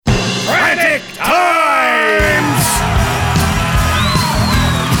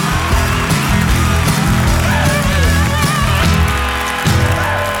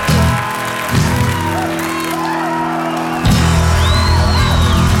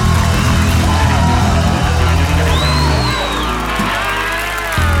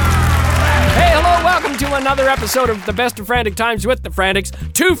another episode of the Best of Frantic Times with the Frantics.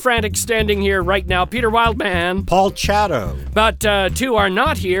 Two Frantics standing here right now. Peter Wildman. Paul Chatto. But two are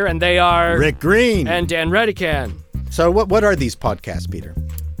not here, and they are... Rick Green. And Dan Redican. So what are these podcasts, Peter?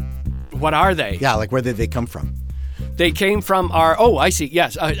 What are they? Yeah, like where did they come from? They came from our... Oh, I see.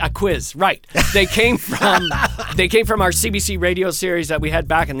 Yes, a quiz. Right. They came from our CBC radio series that we had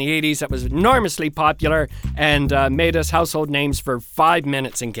back in the 80s that was enormously popular and made us household names for 5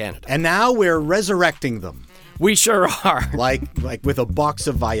 minutes in Canada. And now we're resurrecting them. We sure are. Like with a box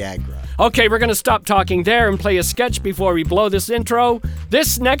of Viagra. Okay, we're going to stop talking there and play a sketch before we blow this intro.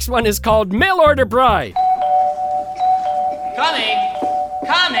 This next one is called Mail Order Bride. Coming!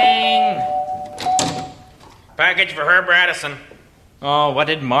 Package for Herb Radisson. Oh, what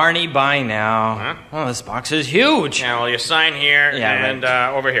did Marnie buy now? Huh? Oh, this box is huge. Yeah, well, you sign here and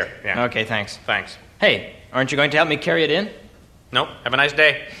over here. Yeah. Okay, thanks. Thanks. Hey, aren't you going to help me carry it in? Nope. Have a nice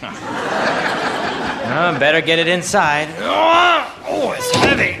day. Better get it inside. Oh, it's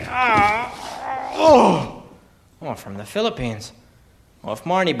heavy. Oh, from the Philippines. Well, if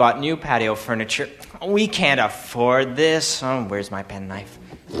Marnie bought new patio furniture, we can't afford this. Oh, where's my penknife?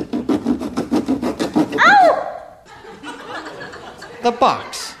 Ow! The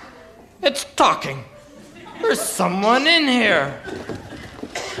box. It's talking. There's someone in here.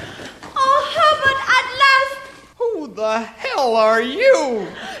 Oh, Herbert, at last! Who the hell are you?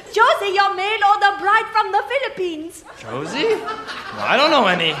 Josie, your mail order bride from the Philippines. Josie? I don't know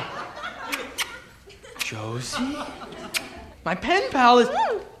any. Josie? My pen pal is...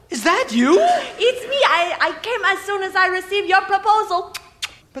 Is that you? It's me. I came as soon as I received your proposal.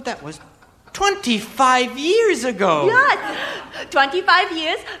 But that was 25 years ago. Yes. 25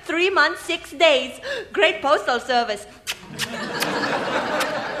 years, 3 months, 6 days. Great postal service.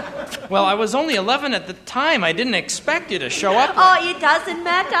 Well, I was only 11 at the time. I didn't expect you to show up. Oh, it doesn't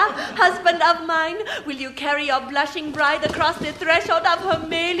matter. Husband of mine, will you carry your blushing bride across the threshold of her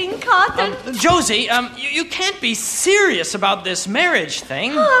mailing carton? Josie, you can't be serious about this marriage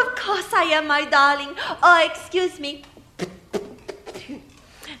thing. Oh, of course I am, my darling. Oh, excuse me.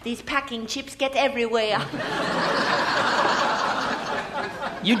 These packing chips get everywhere.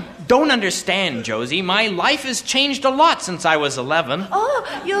 You don't understand, Josie. My life has changed a lot since I was 11. Oh,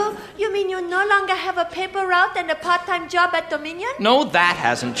 you mean you no longer have a paper route and a part-time job at Dominion? No, that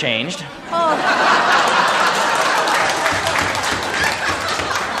hasn't changed.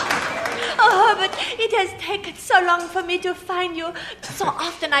 Oh, Herbert, it has taken so long for me to find you. So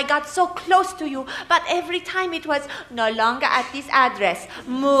often I got so close to you, but every time it was no longer at this address.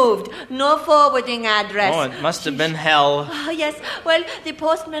 Moved. No forwarding address. Oh, it must have been hell. Oh, yes. Well, the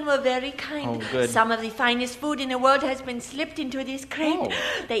postmen were very kind. Oh, good. Some of the finest food in the world has been slipped into this crate. Oh.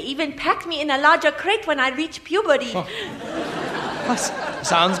 They even packed me in a larger crate when I reached puberty. Oh.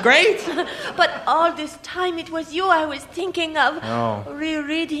 Sounds great. But all this time it was you I was thinking of. Oh.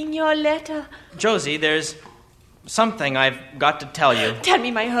 Rereading your letter. Josie, there's something I've got to tell you. Tell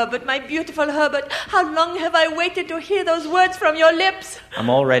me, my Herbert, my beautiful Herbert, how long have I waited to hear those words from your lips? I'm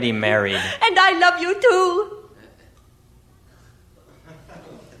already married. And I love you too.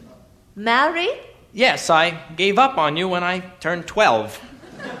 Married? Yes, I gave up on you when I turned 12.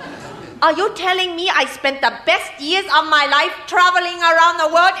 Are you telling me I spent the best years of my life traveling around the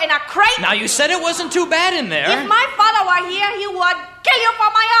world in a crate? Now, you said it wasn't too bad in there. If my father were here, he would kill you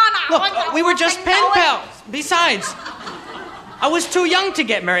for my honor. Look, we were just pen pals. Besides, I was too young to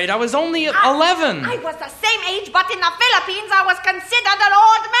get married. I was only 11. I was the same age, but in the Philippines, I was considered an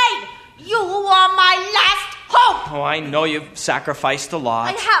old maid. You were my last hope. Oh, I know you've sacrificed a lot.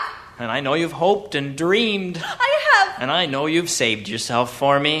 I have. And I know you've hoped and dreamed. I have. And I know you've saved yourself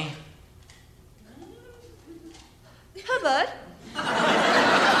for me. Herbert?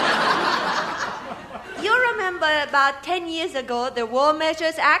 You remember about 10 years ago, the War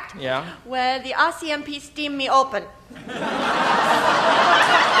Measures Act? Yeah. Where the RCMP steamed me open.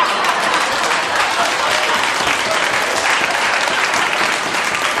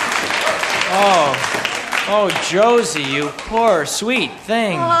 Oh, Josie, you poor, sweet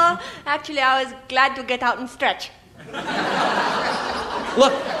thing. Actually, I was glad to get out and stretch.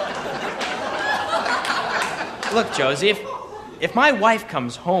 Look, Josie, if my wife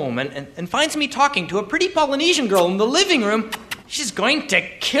comes home and finds me talking to a pretty Polynesian girl in the living room, she's going to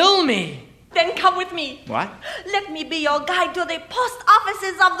kill me. Then come with me. What? Let me be your guide to the post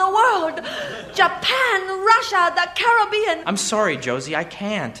offices of the world. Japan, Russia, the Caribbean. I'm sorry, Josie, I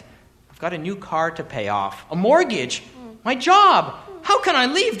can't. I've got a new car to pay off, a mortgage, my job. How can I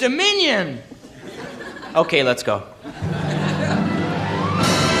leave Dominion? Okay, let's go.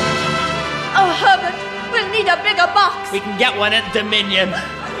 Oh, Herbert, we'll need a bigger box. We can get one at Dominion.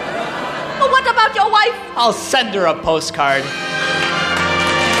 Oh, what about your wife? I'll send her a postcard.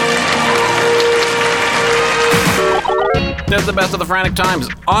 It's the best of the Frantic Times.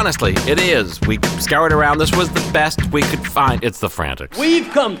 Honestly, it is. We scoured around. This was the best we could find. It's the Frantics. We've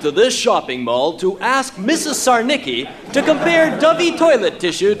come to this shopping mall to ask Mrs. Sarnicki to compare Dovey toilet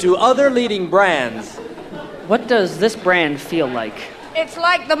tissue to other leading brands. What does this brand feel like? It's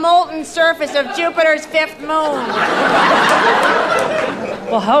like the molten surface of Jupiter's fifth moon.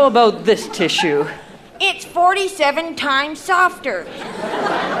 Well, how about this tissue? It's 47 times softer.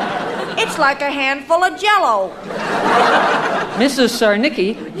 It's like a handful of Jell-O. Mrs.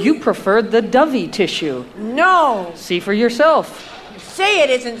 Sarnicki, you preferred the Dovey tissue. No. See for yourself. Say it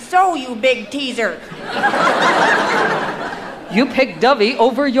isn't so, you big teaser. You picked Dovey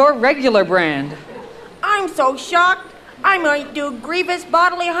over your regular brand. I'm so shocked, I might do grievous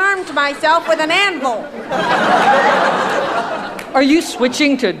bodily harm to myself with an anvil. Are you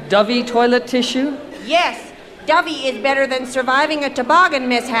switching to Dovey toilet tissue? Yes, Dovey is better than surviving a toboggan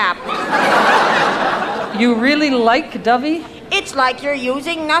mishap. You really like Dovey? It's like you're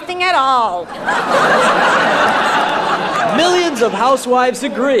using nothing at all. Millions of housewives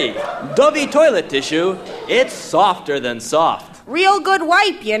agree. Dovey toilet tissue, it's softer than soft. Real good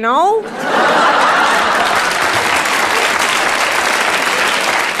wipe, you know.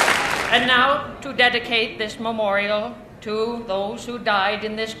 And now, to dedicate this memorial to those who died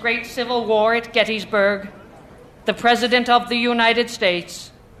in this great civil war at Gettysburg, the President of the United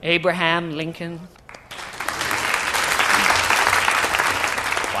States, Abraham Lincoln.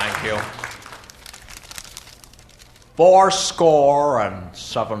 Thank you.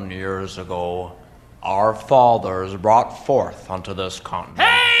 77 years ago, our fathers brought forth unto this continent.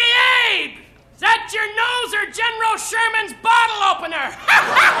 Hey, Abe! Is that your nose or General Sherman's bottle opener?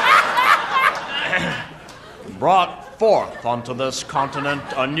 Brought forth unto this continent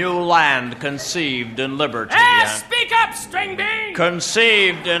a new land conceived in liberty. Speak up, string bean!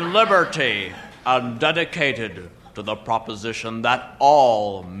 Conceived in liberty and dedicated to the proposition that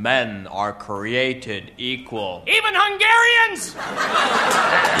all men are created equal. Even Hungarians?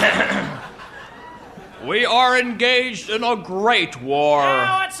 We are engaged in a great war.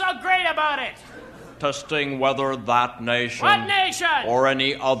 Oh, what's so great about it? Testing whether that nation, What nation? or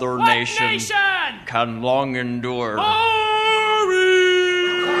any other What nation, nation? can long endure.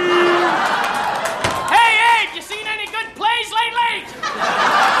 Hey, Abe, you seen any good plays lately?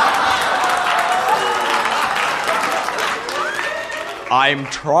 I'm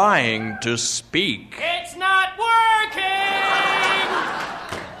trying to speak, It's not working!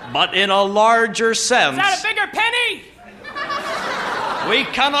 but in a larger sense, Is that a bigger penny? we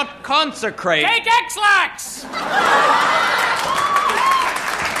cannot consecrate. Take X-Lax!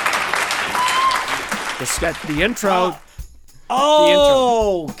 The intro.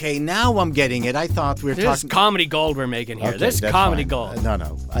 Oh, okay. Now I'm getting it. I thought we were This talking. comedy gold we're making here. Okay, This that's comedy fine. gold.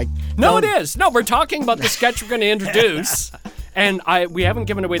 No. No, it is. No, we're talking about the sketch we're going to introduce. And we haven't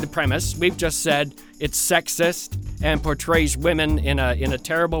given away the premise. We've just said it's sexist and portrays women in a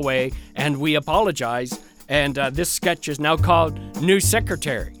terrible way, and we apologize. And this sketch is now called New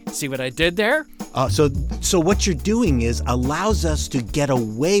Secretary. See what I did there? So what you're doing is allows us to get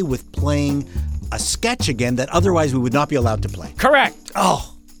away with playing a sketch again that otherwise we would not be allowed to play. Correct.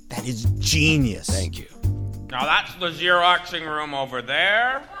 Oh, that is genius. Thank you. Now that's the Xeroxing room over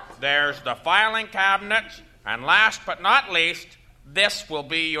there. There's the filing cabinets. And last but not least, this will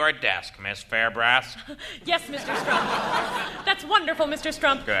be your desk, Miss Fairbrass. Yes, Mr. Strump. That's wonderful, Mr.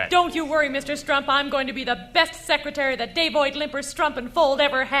 Strump. Good. Don't you worry, Mr. Strump. I'm going to be the best secretary that Davoid, Limper, Strump, and Fold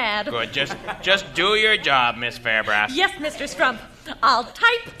ever had. Good. Just do your job, Miss Fairbrass. Yes, Mr. Strump. I'll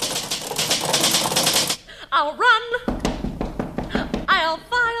type. I'll run. I'll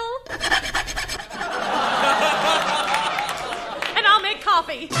file. And I'll make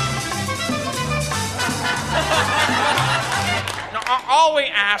coffee. Now, all we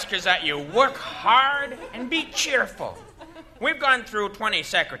ask is that you work hard and be cheerful. We've gone through 20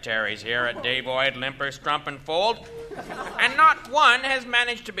 secretaries here at Davoid, Limper, Strump, and Fold, and not one has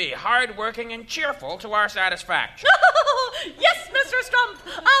managed to be hard-working and cheerful to our satisfaction. Yes, Mr. Strump.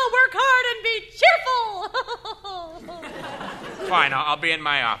 I'll work hard and be cheerful. Fine, I'll be in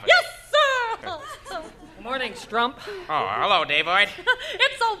my office. Yes, sir. Good morning, Strump. Oh, hello, Davoid.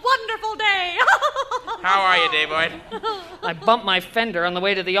 It's a wonderful day. How are you, Davoid? I bumped my fender on the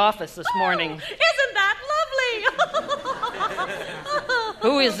way to the office this morning. Isn't that lovely?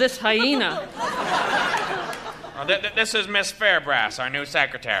 Who is this hyena? Oh, this is Miss Fairbrass, our new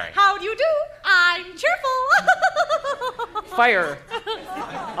secretary. How do you do? I'm cheerful. Fire her.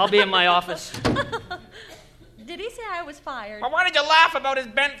 I'll be in my office. Did he say I was fired. Well, why did you laugh about his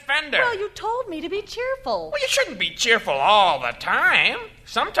bent fender? Well, you told me to be cheerful. Well, you shouldn't be cheerful all the time.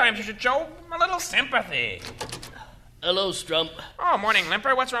 Sometimes you should show a little sympathy. Hello, Strump. Oh, morning,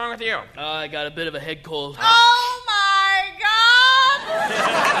 Limper. What's wrong with you? I got a bit of a head cold. Oh, my God!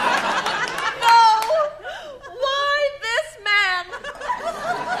 No! Why this man?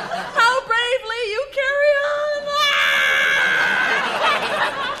 How bravely you carry on!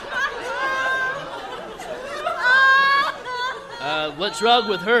 What's wrong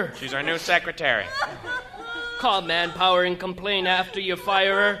with her? She's our new secretary. Call Manpower and complain after you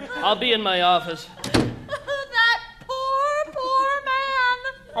fire her. I'll be in my office. That poor man!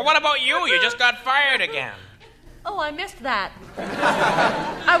 Well, what about you? You just got fired again. Oh, I missed that.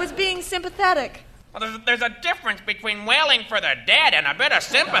 I was being sympathetic. Well, there's a difference between wailing for the dead and a bit of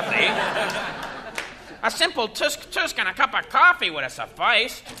sympathy. A simple tusk and a cup of coffee would have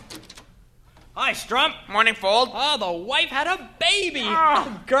sufficed. Hi, Strump. Morning, Fold. Oh, the wife had a baby.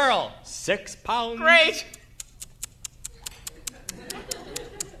 Oh. Girl, 6 pounds. Great.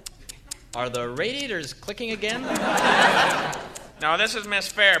 Are the radiators clicking again? No, this is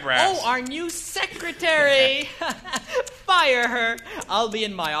Miss Fairbrass. Oh, our new secretary. Fire her. I'll be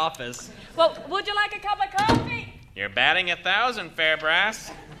in my office. Well, would you like a cup of coffee? You're batting 1,000,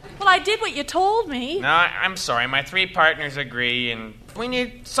 Fairbrass. Well, I did what you told me. No, I'm sorry. My 3 partners agree, and we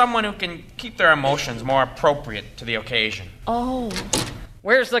need someone who can keep their emotions more appropriate to the occasion. Oh.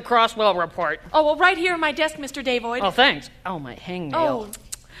 Where's the Crosswell report? Oh, well, right here on my desk, Mr. Davoyd. Oh, thanks. Oh, my hangnail. Oh.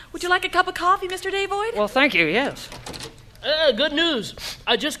 Would you like a cup of coffee, Mr. Davoyd? Well, thank you, yes. Good news.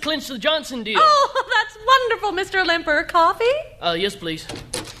 I just clinched the Johnson deal. Oh, that's wonderful, Mr. Limper. Coffee? Yes, please.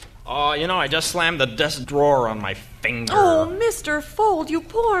 Oh, I just slammed the desk drawer on my finger. Oh, Mr. Fold, you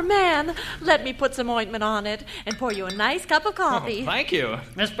poor man. Let me put some ointment on it and pour you a nice cup of coffee. Oh, thank you.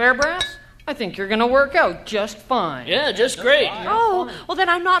 Miss Fairbrass, I think you're going to work out just fine. Yeah, just great. Oh, well, then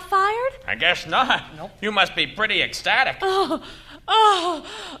I'm not fired? I guess not. Nope. You must be pretty ecstatic. Oh,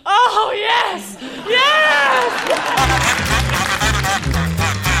 yes! Yes!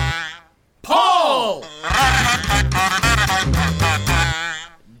 Paul!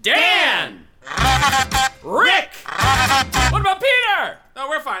 Dan! Rick! What about Peter? No,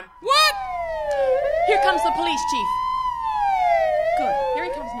 we're fine. What? Here comes the police chief. Good. Here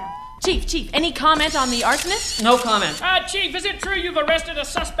he comes now. Chief, any comment on the arsonist? No comment. Chief, is it true you've arrested a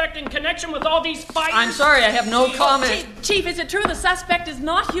suspect in connection with all these fires? I'm sorry, I have no comment. Chief, is it true the suspect is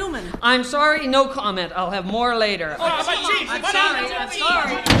not human? I'm sorry, no comment. I'll have more later. Oh, but Chief, I'm what sorry, happened?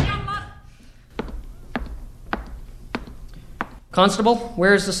 I'm sorry. Constable,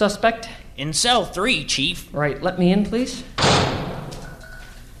 where's the suspect? In cell 3, Chief. Right, let me in, please.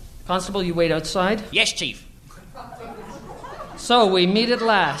 Constable, you wait outside. Yes, Chief. So, we meet at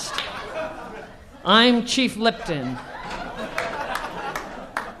last. I'm Chief Lipton.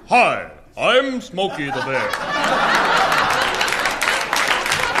 Hi, I'm Smokey the Bear.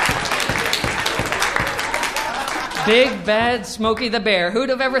 Big, bad Smokey the Bear. Who'd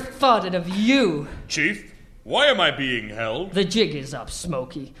have ever thought it of you? Chief, why am I being held? The jig is up,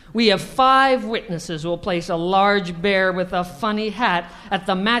 Smokey. We have 5 witnesses who will place a large bear with a funny hat at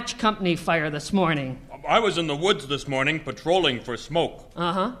the match company fire this morning. I was in the woods this morning patrolling for smoke.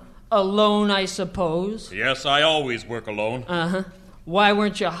 Uh-huh. Alone, I suppose? Yes, I always work alone. Uh-huh. Why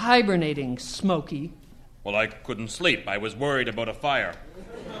weren't you hibernating, Smokey? Well, I couldn't sleep. I was worried about a fire.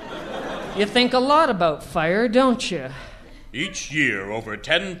 You think a lot about fire, don't you? Each year, over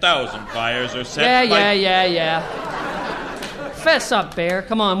 10,000 fires are set Yeah. Fess up, Bear.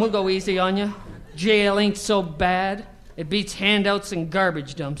 Come on, we'll go easy on you. Jail ain't so bad. It beats handouts and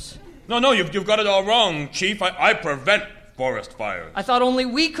garbage dumps. No, you've got it all wrong, Chief. I prevent forest fires. I thought only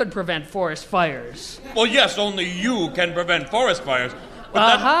we could prevent forest fires. Well, yes, only you can prevent forest fires.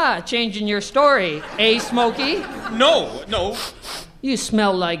 Aha, changing your story, eh, Smokey? No. You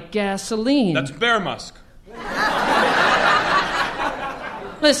smell like gasoline. That's bear musk.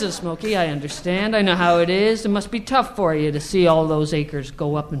 Listen, Smokey, I understand. I know how it is. It must be tough for you to see all those acres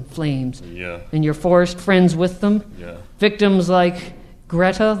go up in flames. Yeah. And your forest friends with them? Yeah. Victims like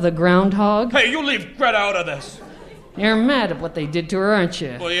Greta the groundhog? Hey, you leave Greta out of this. You're mad at what they did to her, aren't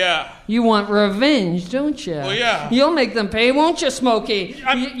you? Well, yeah. You want revenge, don't you? Well, yeah. You'll make them pay, won't you, Smokey?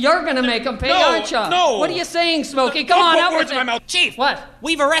 You're going to make them pay, aren't you? No. What are you saying, Smokey? Come on, out with it. in my mouth. Chief. What?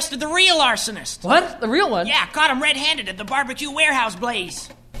 We've arrested the real arsonist. What? The real one? Yeah, caught him red-handed at the barbecue warehouse blaze.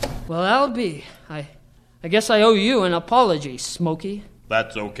 Well, I'll be. I guess I owe you an apology, Smokey.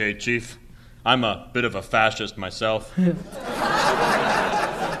 That's okay, Chief. I'm a bit of a fascist myself.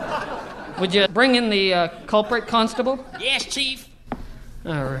 Would you bring in the culprit, Constable? Yes, Chief.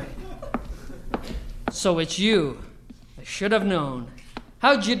 All right. So it's you, I should have known.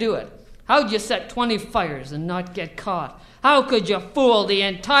 How'd you do it? How'd you set 20 fires and not get caught? How could you fool the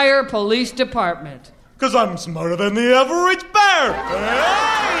entire police department? 'Cause I'm smarter than the average bear.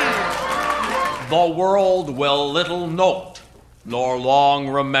 The world will little note, nor long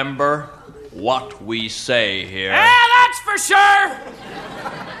remember what we say here. That's for sure!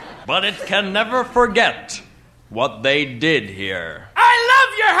 But it can never forget what they did here. I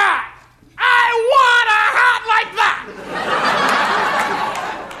love your hat! I want a hat like that!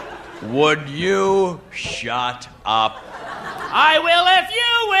 Would you shut up? I will if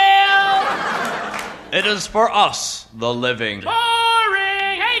you will! It is for us, the living.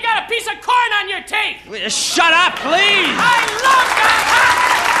 Boring! Hey, you got a piece of corn on your teeth! Shut up, please! I love that hat!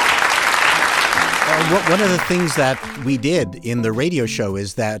 One of the things that we did in the radio show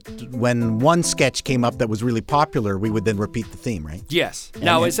is that when one sketch came up that was really popular, we would then repeat the theme, right? Yes.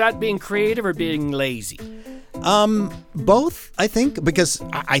 Now, is that being creative or being lazy? Both, I think, because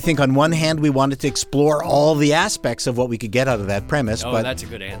I think on one hand we wanted to explore all the aspects of what we could get out of that premise. Oh, but that's a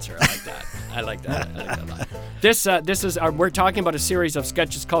good answer. I like that. I like that a lot. This is we're talking about a series of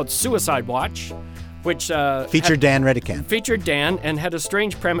sketches called Suicide Watch, which featured Dan Redican. Featured Dan and had a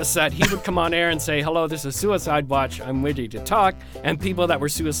strange premise that he would come on air and say, "Hello, this is Suicide Watch. I'm ready to talk," and people that were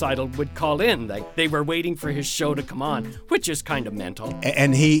suicidal would call in, like they were waiting for his show to come on, which is kind of mental.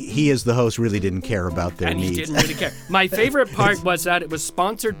 And he as the host really didn't care about their needs. And he didn't really care. My favorite part was that it was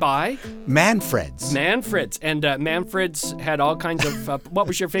sponsored by Manfred's. And Manfred's had all kinds of. What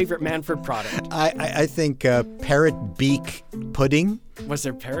was your favorite Manfred product? I think parrot beak pudding. Was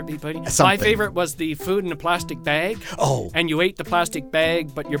there parrot beak pudding? Something. My favorite was the food in a plastic bag. Oh. And you ate the plastic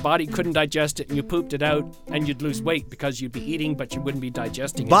bag, but your body couldn't digest it, and you pooped it out, and you'd lose weight because you'd be eating, but you wouldn't be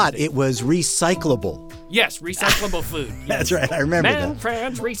digesting it. But it was recyclable. Yes, recyclable food. Yes. That's right, I remember that.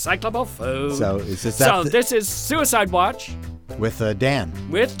 Manfred's recyclable food. So this is Suicide Watch. With Dan.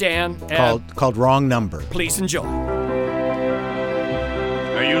 With Dan. Called Wrong Number. Please enjoy.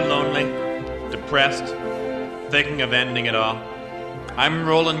 Are you lonely? Depressed? Thinking of ending it all? I'm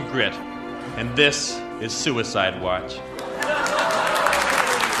Roland Grit, and this is Suicide Watch.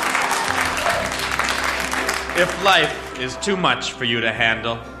 If life is too much for you to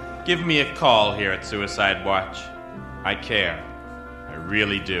handle, give me a call here at Suicide Watch. I care. I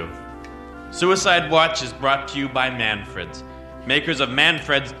really do. Suicide Watch is brought to you by Manfred's, makers of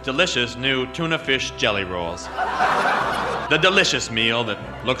Manfred's delicious new tuna fish jelly rolls. The delicious meal that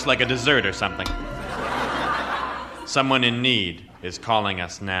looks like a dessert or something. Someone in need is calling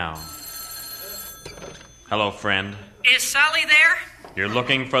us now. Hello, friend. Is Sally there? You're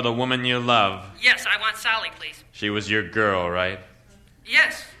looking for the woman you love. Yes, I want Sally, please. She was your girl, right?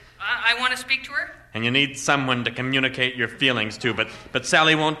 Yes, I want to speak to her. And you need someone to communicate your feelings to, but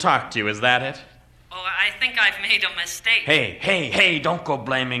Sally won't talk to you, is that it? Oh, I think I've made a mistake. Hey, don't go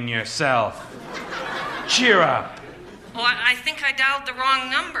blaming yourself. Cheer up. Oh, I think I dialed the wrong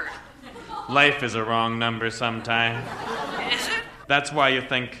number. Life is a wrong number sometimes. Is it? That's why you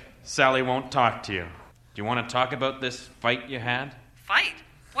think Sally won't talk to you. Do you want to talk about this fight you had? Fight?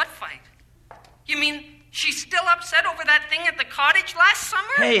 What fight? You mean she's still upset over that thing at the cottage last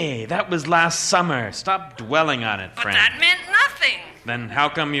summer? Hey, that was last summer. Stop dwelling on it, friend. But that meant nothing. Then how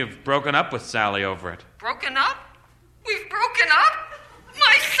come you've broken up with Sally over it? Broken up? We've broken up?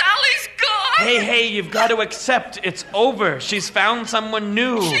 My Sally's gone! Hey, you've got to accept it's over. She's found someone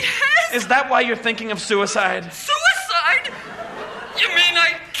new. She has? Is that why you're thinking of suicide? Suicide? You mean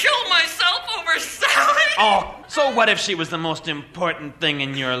I'd kill myself over Sally? Oh, so what if she was the most important thing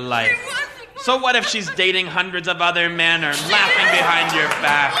in your life? So what if she's dating hundreds of other men or laughing behind your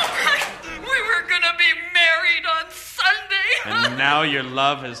back? We were gonna be married on Sunday. And now your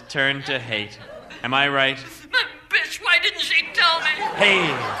love has turned to hate. Am I right? Bitch, why didn't she tell me? Hey.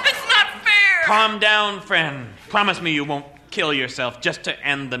 It's not fair. Calm down, friend. Promise me you won't kill yourself just to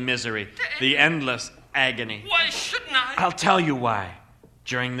end the misery, the endless agony. Why shouldn't I? I'll tell you why.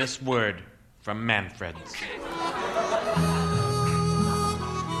 During this word from Manfred's. Okay.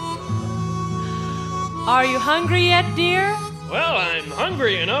 Are you hungry yet, dear? Well, I'm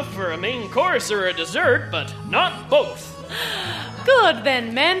hungry enough for a main course or a dessert, but not both. Good,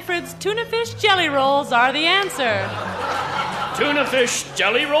 then Manfred's tuna fish jelly rolls are the answer. Tuna fish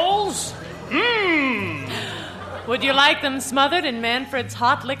jelly rolls? Mmm. Would you like them smothered in Manfred's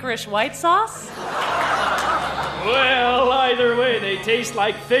hot licorice white sauce? Well, either way, they taste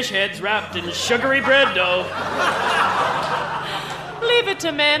like fish heads wrapped in sugary bread dough. Leave it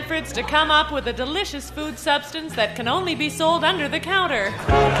to Manfred's to come up with a delicious food substance that can only be sold under the counter.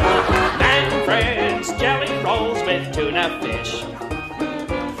 Manfred's jelly rolls with tuna fish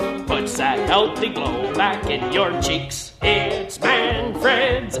puts that healthy glow back in your cheeks. It's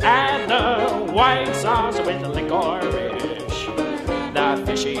Manfred's and the white sauce with licorice. The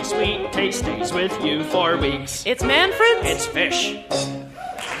fishy sweet taste stays with you for weeks. It's Manfred's? It's fish.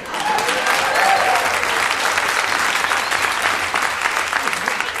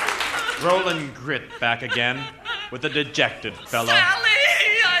 Roland Grit back again with a dejected fellow. Sally!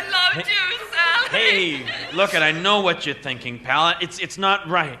 I loved you, Sally! Hey, look, I know what you're thinking, pal. It's not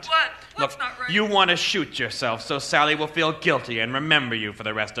right. What? What's Look, not right? you want to shoot yourself so Sally will feel guilty and remember you for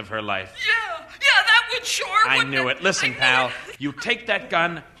the rest of her life. Yeah, that would sure. I knew it. Listen, pal. You take that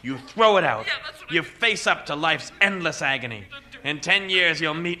gun, you throw it out. Yeah, that's what you face up to life's endless agony. In 10 years,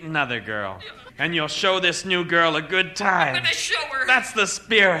 you'll meet another girl. And you'll show this new girl a good time. I'm gonna show her. That's the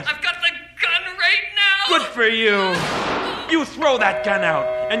spirit. I've got the gun right now. Good for you. You throw that gun out,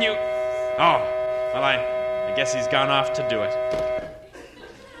 and you... Oh, well, I guess he's gone off to do it.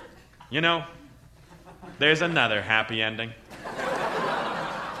 You know, there's another happy ending.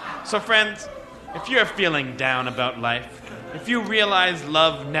 So, friends, if you're feeling down about life, if you realize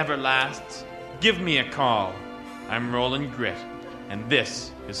love never lasts, give me a call. I'm Roland Grit, and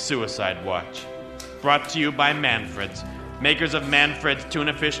this is Suicide Watch. Brought to you by Manfred's, makers of Manfred's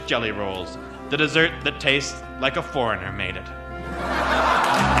tuna fish jelly rolls, the dessert that tastes like a foreigner made it.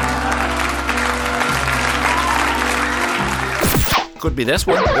 Could be this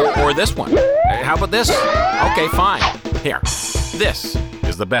one or this one. How about this? Okay, fine. Here. This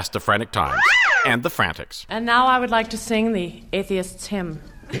is the best of Frantic Times and the Frantics. And now I would like to sing the Atheist's Hymn.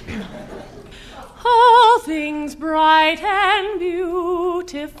 All things bright and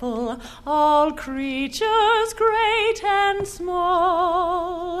beautiful, all creatures great and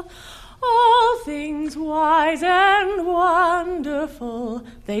small, all things wise and wonderful,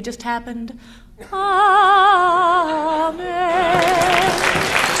 they just happened. Amen.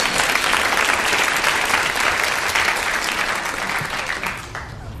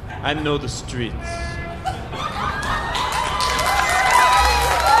 I know the streets.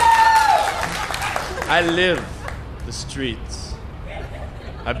 I live the streets.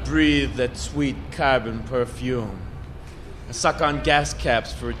 I breathe that sweet carbon perfume. I suck on gas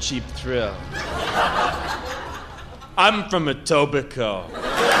caps for a cheap thrill. I'm from Etobicoke.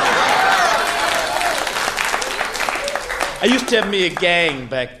 I used to have me a gang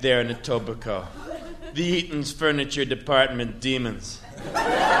back there in Etobicoke. The Eaton's Furniture Department Demons.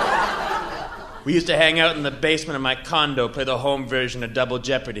 We used to hang out in the basement of my condo, play the home version of Double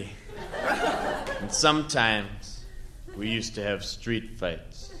Jeopardy. And sometimes we used to have street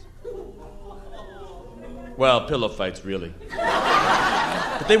fights. Well, pillow fights, really.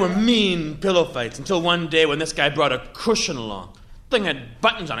 But they were mean pillow fights until one day when this guy brought a cushion along. The thing had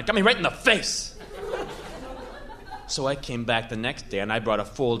buttons on it, got me right in the face. So I came back the next day and I brought a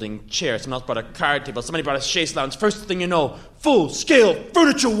folding chair. Someone else brought a card table. Somebody brought a chaise lounge. First thing you know, full-scale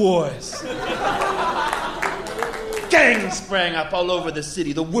furniture wars. Gangs sprang up all over the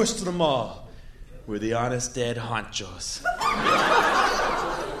city. The worst of them all were the honest dead honchos.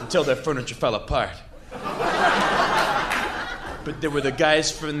 Until their furniture fell apart. But there were the guys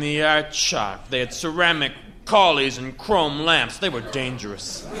from the art shop. They had ceramic collies and chrome lamps. They were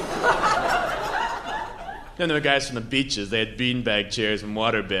dangerous. Then there were guys from the beaches. They had beanbag chairs and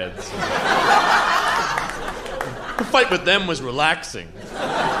water beds. The fight with them was relaxing.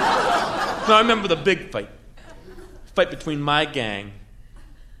 Now I remember the big fight. Fight between my gang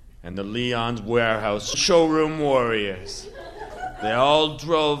and the Leon's Warehouse showroom warriors. They all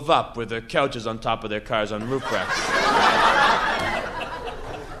drove up with their couches on top of their cars on roof racks.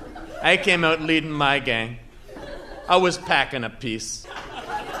 I came out leading my gang. I was packing a piece.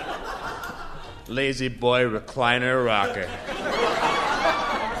 Lazy Boy recliner rocker.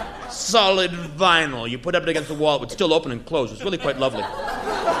 Solid vinyl. You put up it against the wall, it would still open and close. It was really quite lovely.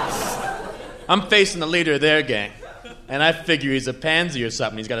 I'm facing the leader of their gang, and I figure he's a pansy or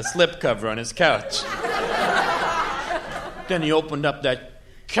something. He's got a slipcover on his couch. Then he opened up that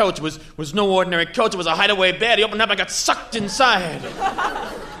couch. It was no ordinary couch. It was a hideaway bed. He opened up and I got sucked inside.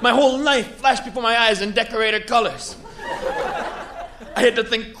 My whole life flashed before my eyes in decorated colors. I had to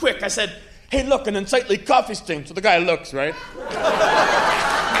think quick. I said, "Hey, look, an unsightly coffee stain." So the guy looks, right?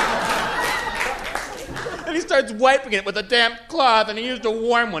 And he starts wiping it with a damp cloth, and he used a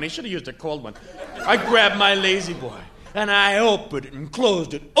warm one. He should have used a cold one. I grabbed my Lazy Boy, and I opened it and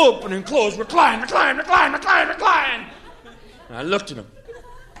closed it. Open and close, recline, recline, recline, recline, recline. And I looked at him.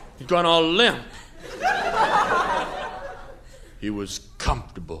 He'd gone all limp. He was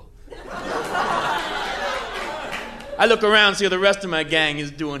comfortable. I look around, see how the rest of my gang is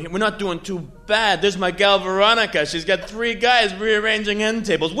doing. We're not doing too bad. There's my gal Veronica. She's got 3 guys rearranging end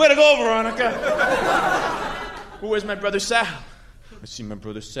tables. Way to go, Veronica! Where's my brother Sal? I see my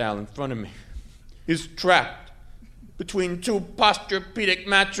brother Sal in front of me. He's trapped between two Posturepedic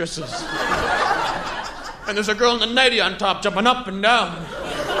mattresses. And there's a girl in a nightie on top jumping up and down.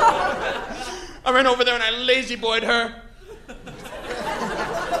 I ran over there and I lazy-boyed her.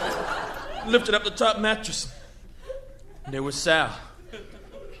 Lifted up the top mattress. And there was Sal.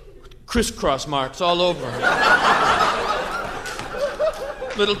 Crisscross marks all over him.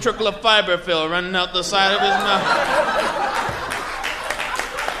 Little trickle of fiber fill running out the side of his mouth.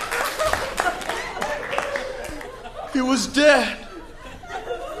 He was dead.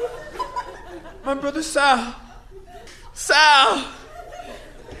 My brother Sal. Sal!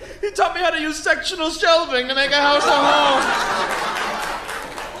 He taught me how to use sectional shelving to make a house a home.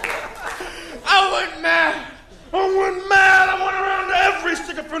 I went mad. I went around to every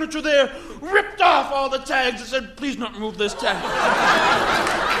stick of furniture there, ripped off all the tags and said, please not remove this tag.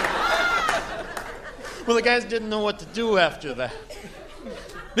 Well, the guys didn't know what to do after that.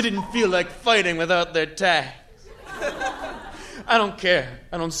 They didn't feel like fighting without their tags. I don't care.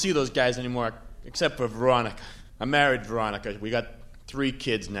 I don't see those guys anymore, except for Veronica. I married Veronica. We got 3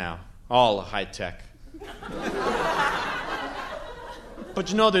 kids now, all high tech. But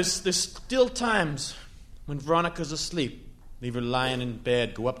you know, there's still times when Veronica's asleep. Leave her lying in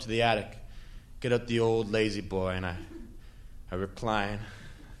bed, go up to the attic, get out the old lazy boy, and I recline.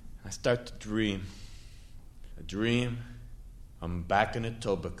 I start to dream. I dream I'm back in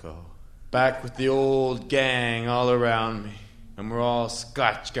Etobicoke, back with the old gang all around me, and we're all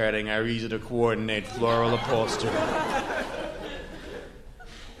Scotch guarding our easy-to-coordinate floral upholstery.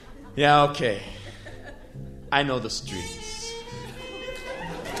 Yeah, okay. I know the streets.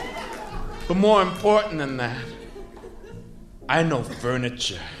 But more important than that, I know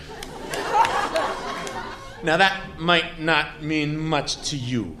furniture. Now that might not mean much to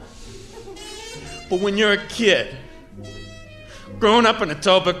you. But when you're a kid, growing up in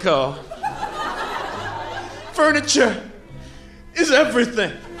Etobicoke, furniture is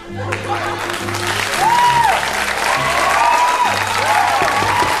everything.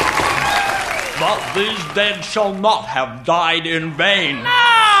 But these dead shall not have died in vain.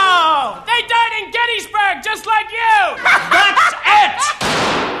 No! They died in Gettysburg, just like you! That's it!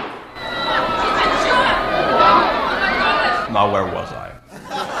 Now, where was I?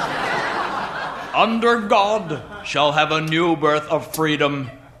 Under God shall have a new birth of freedom,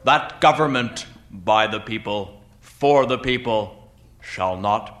 that government by the people, for the people, shall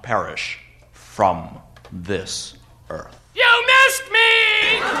not perish from this earth. You missed me!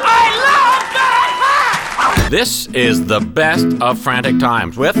 I love that hat! This is the best of Frantic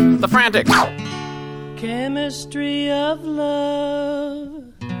Times with the Frantics. Chemistry of love.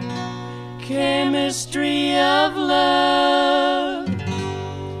 Chemistry of love.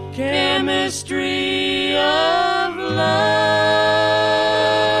 Chemistry of love.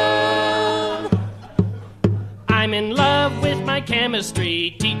 I'm in love with my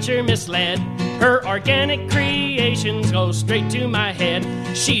chemistry teacher, Miss Led. Her organic creations go straight to my head.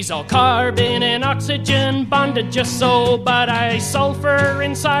 She's all carbon and oxygen bonded just so, but I sulfur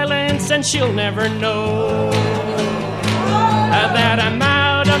in silence and she'll never know that I'm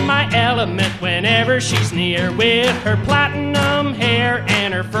out of my element whenever she's near, with her platinum hair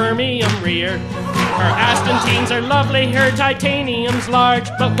and her fermium rear. Her astatines are lovely, her titanium's large,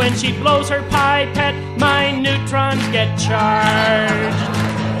 but when she blows her pipette, my neutrons get charged.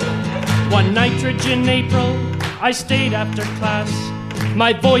 One nitrogen April, I stayed after class.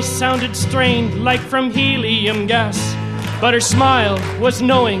 My voice sounded strained like from helium gas, but her smile was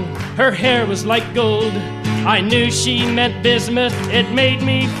knowing, her hair was like gold. I knew she meant bismuth, it made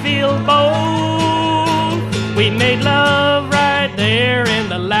me feel bold. We made love right there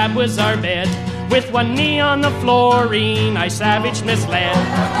and the lab was our bed. With one knee on the fluorine, I savaged Miss Led.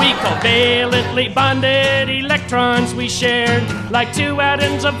 We covalently bonded electrons we shared, like 2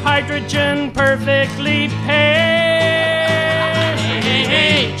 atoms of hydrogen perfectly paired.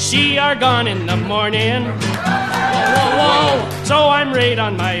 Hey, she argon in the morning. Whoa, so I'm right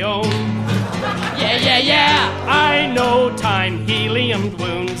on my own. Yeah. I know time helium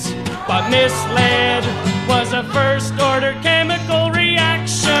wounds, but Miss Led was a first-order chemical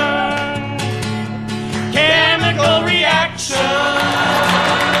reaction. Chemical reaction.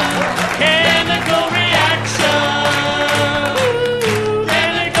 Chemical reaction.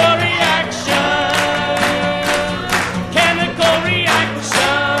 Chemical reaction. Chemical reaction.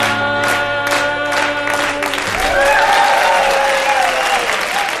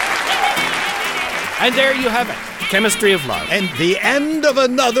 And there you have it. Chemistry of Love. And the end of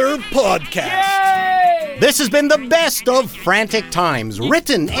another podcast. Yay! This has been the best of Frantic Times,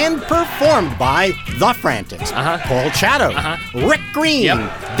 written and performed by The Frantics. Paul Chatto, Rick Green,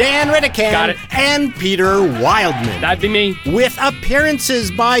 Dan Redican, and Peter Wildman. That'd be me. With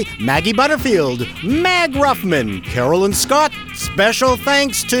appearances by Maggie Butterfield, Mag Ruffman, Carolyn Scott. Special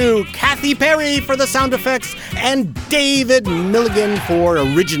thanks to Kathy Perry for the sound effects and David Milligan for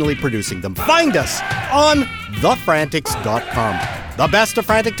originally producing them. Find us on thefrantics.com. The Best of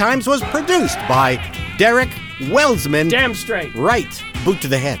Frantic Times was produced by Derek Welsman. Damn straight. Right. Boot to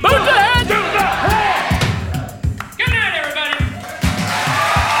the head. Boot to the head!